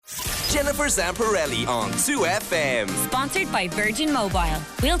Jennifer Zamparelli on 2FM. Sponsored by Virgin Mobile.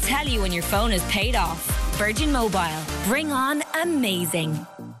 We'll tell you when your phone is paid off. Virgin Mobile. Bring on amazing.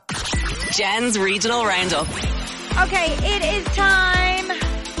 Jen's Regional Roundup. Okay, it is time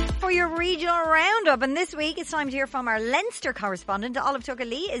for your regional roundup, and this week it's time to hear from our Leinster correspondent. Olive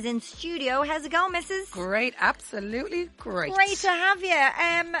Tucker-Lee is in studio. How's it going, Mrs.? Great, absolutely great. Great to have you.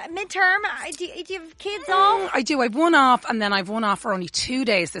 Midterm, do you have kids off? I do. I've one off, and then I've one off for only 2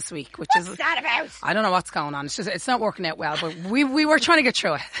 days this week, which What's that about? I don't know what's going on. It's not working out well, but we were trying to get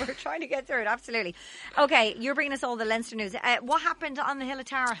through it. We're trying to get through it, absolutely. Okay, you're bringing us all the Leinster news. What happened on the Hill of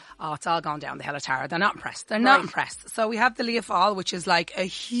Tara? Oh, it's all gone down the Hill of Tara. They're not impressed. They're not impressed. So we have the Leah Fall, which is like a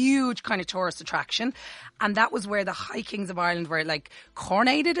huge kind of tourist attraction, and that was where the High Kings of Ireland were like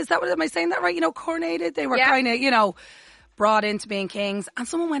coronated. Is that what, am I saying that right? You know, coronated. They were kind of, you know, brought into being kings, and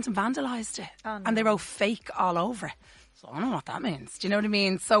someone went and vandalised it, and they wrote fake all over it. So I don't know what that means. Do you know what I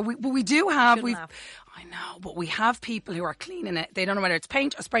mean? So we do have, I know, but we have people who are cleaning it. They don't know whether it's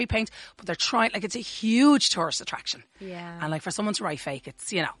paint or spray paint, but they're trying, like, it's a huge tourist attraction. Yeah. And like for someone to write fake,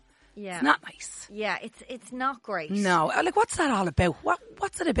 it's, you know, yeah, it's not nice. Yeah, it's not great. No, like, what's that all about?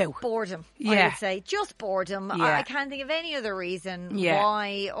 What's it about? Boredom, yeah. I would say. Just boredom. Yeah. I can't think of any other reason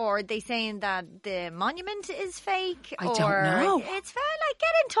why. Or are they saying that the monument is fake? I don't know. It's fair. Like, get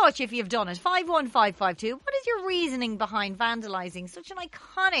in touch if you've done it. 51552. What is your reasoning behind vandalising such an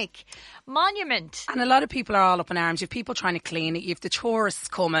iconic monument? And a lot of people are all up in arms. You have people trying to clean it. You have the tourists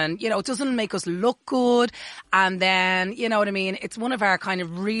coming. You know, it doesn't make us look good. And then, you know what I mean? It's one of our kind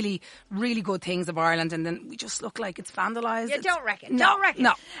of really, really good things of Ireland, and then we just look like it's vandalised. You don't reckon? No, don't reckon?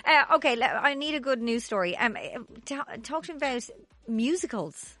 No. Okay, I need a good news story. Talk to me about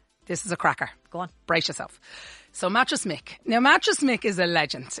musicals. This is a cracker. Go on. Brace yourself. So Mattress Mick. Now, Mattress Mick is a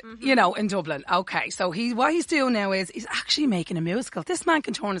legend, you know, in Dublin. Okay, so what he's doing now is he's actually making a musical. This man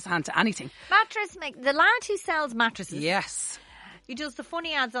can turn his hand to anything. Mattress Mick, the lad who sells mattresses. Yes. He does the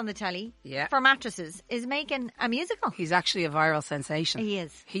funny ads on the telly Yeah. for mattresses, is making a musical. He's actually a viral sensation. He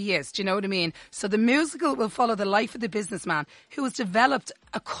is. He is. Do you know what I mean? So the musical will follow the life of the businessman who has developed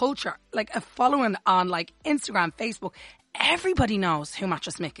a culture, like a following on like Instagram, Facebook. Everybody knows who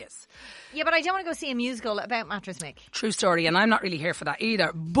Mattress Mick is. Yeah, but I don't want to go see a musical about Mattress Mick. True story, and I'm not really here for that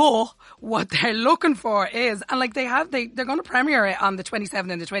either. But what they're looking for is, and like they're going to premiere it on the 27th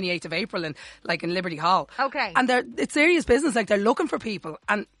and the 28th of April in Liberty Hall. Okay. And it's serious business. Like, they're looking for people,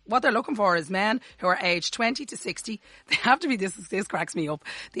 and what they're looking for is men who are aged 20 to 60. They have to be, this cracks me up.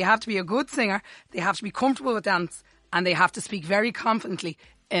 They have to be a good singer. They have to be comfortable with dance, and they have to speak very confidently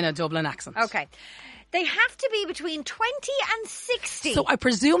in a Dublin accent. Okay. They have to be between 20 and 60. So I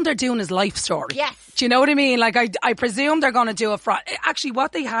presume they're doing his life story. Yes. Do you know what I mean? Like, I presume they're going to do it actually,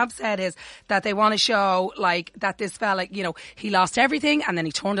 what they have said is that they want to show, like, that this fella, you know, he lost everything and then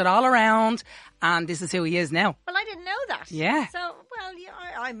he turned it all around, and this is who he is now. Well, I didn't know that. Yeah. So, well, yeah,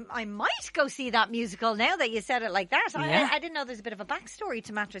 I might go see that musical now that you said it like that. Yeah. I didn't know there's a bit of a backstory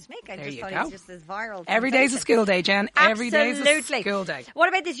to Mattress Mick. I There just you thought go. it was just as viral. Every day's a school day, Jen. Every day's a school day. What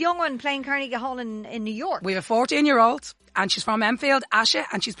about this young one playing Carnegie Hall in New York? We have a 14-year-old, and she's from Enfield, Asha,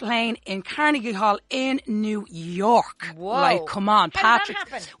 and she's playing in Carnegie Hall in New York. Whoa. Like, come on, How Patrick. did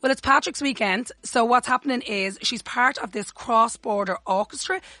that happen? Well, it's Patrick's weekend, so what's happening is she's part of this cross-border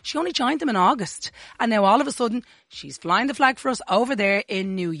orchestra. She only joined them in August, and now all of a sudden she's flying the flag for us over there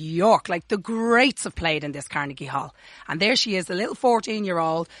in New York. Like, the greats have played in this Carnegie Hall, and there she is, a little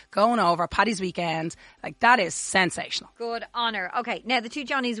 14-year-old going over Paddy's weekend. Like, that is sensational. Good honour. Okay, now the two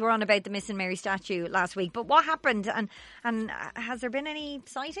Johnnies were on about the Missing Mary statue last week, but what happened, and has there been any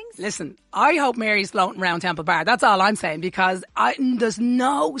sightings? Listen, I hope Mary's floating around Temple Bar. That's all I'm saying, because there's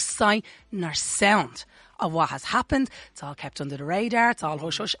no sign nor sound of what has happened. It's all kept under the radar. It's all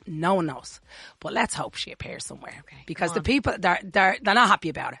hush hush. No one knows. But let's hope she appears somewhere. Okay, because the people, they're not happy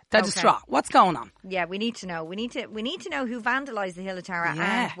about it. They're distraught. What's going on? Yeah, we need to know. We need to know who vandalised the Hill of Tara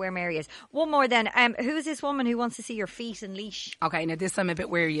Yeah. and where Mary is. One more then. Who's this woman who wants to see your feet in leash? Okay, now this I'm a bit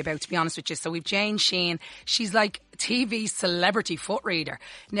wary about, to be honest with you. So we've Jane Sheen. She's like TV celebrity foot reader.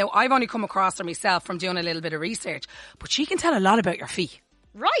 Now, I've only come across her myself from doing a little bit of research, but she can tell a lot about your feet.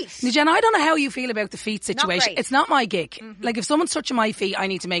 Right. Now, Jen, I don't know how you feel about the feet situation. great. It's not my gig. Mm-hmm. Like, if someone's touching my feet, I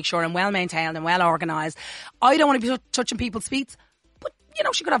need to make sure I'm well maintained and well organised. I don't want to be touching people's feet. But, you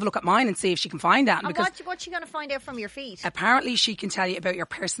know, she could have a look at mine and see if she can find that. And what's she going to find out from your feet? Apparently, she can tell you about your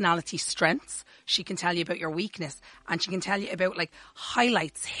personality strengths. She can tell you about your weakness. And she can tell you about, like,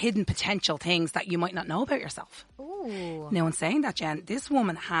 highlights, hidden potential things that you might not know about yourself. Ooh. Now, in saying that, Jen, this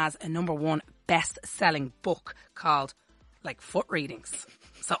woman has a #1 best-selling book called, like, Foot Readings.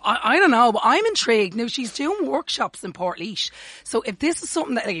 So I don't know, but I'm intrigued. Now, she's doing workshops in Portlaoise. So if this is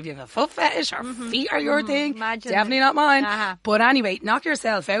something that, like, if you have a foot fetish or feet are your thing, definitely not mine. But anyway, knock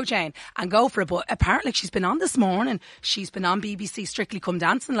yourself out, Jane, and go for it. But apparently she's been on this morning. She's been on BBC Strictly Come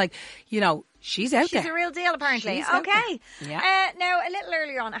Dancing. Like, you know, she's out there. She's a real deal, apparently. She's out okay. there. Yeah. Now, a little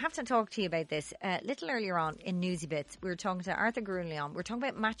earlier on, I have to talk to you about this. A little earlier on in Newsy Bits, we were talking to Arthur Grunleon. We're talking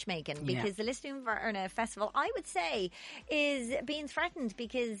about matchmaking because the Lisdoonvarna Festival, I would say, is being threatened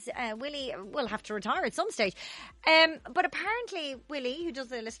because Willie will have to retire at some stage. But apparently, Willie, who does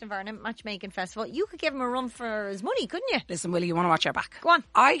the Lisdoonvarna Matchmaking Festival, you could give him a run for his money, couldn't you? Listen, Willie, you want to watch your back? Go on.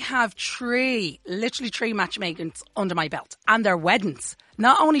 I have literally three matchmakings under my belt, and they're weddings.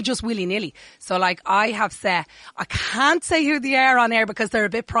 Not only just willy-nilly. So, like, I have set, I can't say who they are on air because they're a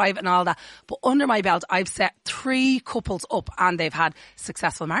bit private and all that, but under my belt, I've set 3 couples up and they've had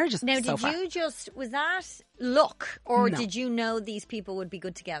successful marriages. Now, so far. was that luck, or No. did you know these people would be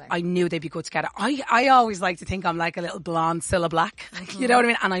good together? I knew they'd be good together. I always like to think I'm like a little blonde Cilla Black. You know what I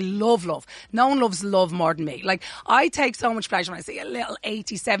mean? And I love love. No one loves love more than me. Like, I take so much pleasure when I see a little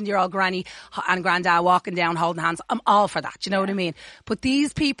 80, 70-year-old granny and granddad walking down holding hands. I'm all for that. You know what I mean? But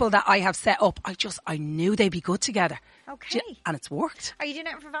these people that I have set up, I knew they'd be good together. Okay. And it's worked. Are you doing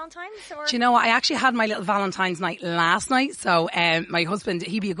it for Valentine's? Or? Do you know what? I actually had my little Valentine's night last night. So my husband,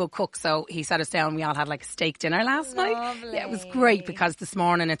 he'd be a good cook. So he sat us down. We all had like a steak dinner last night. Yeah, it was great because this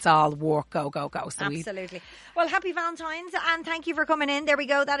morning it's all work, go, go, go. So absolutely. Well, happy Valentine's and thank you for coming in. There we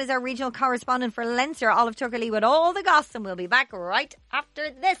go. That is our regional correspondent for Leinster, Olive Tuckerley, with all the goss. And we'll be back right after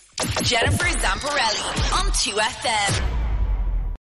this. Jennifer Zamparelli on 2FM.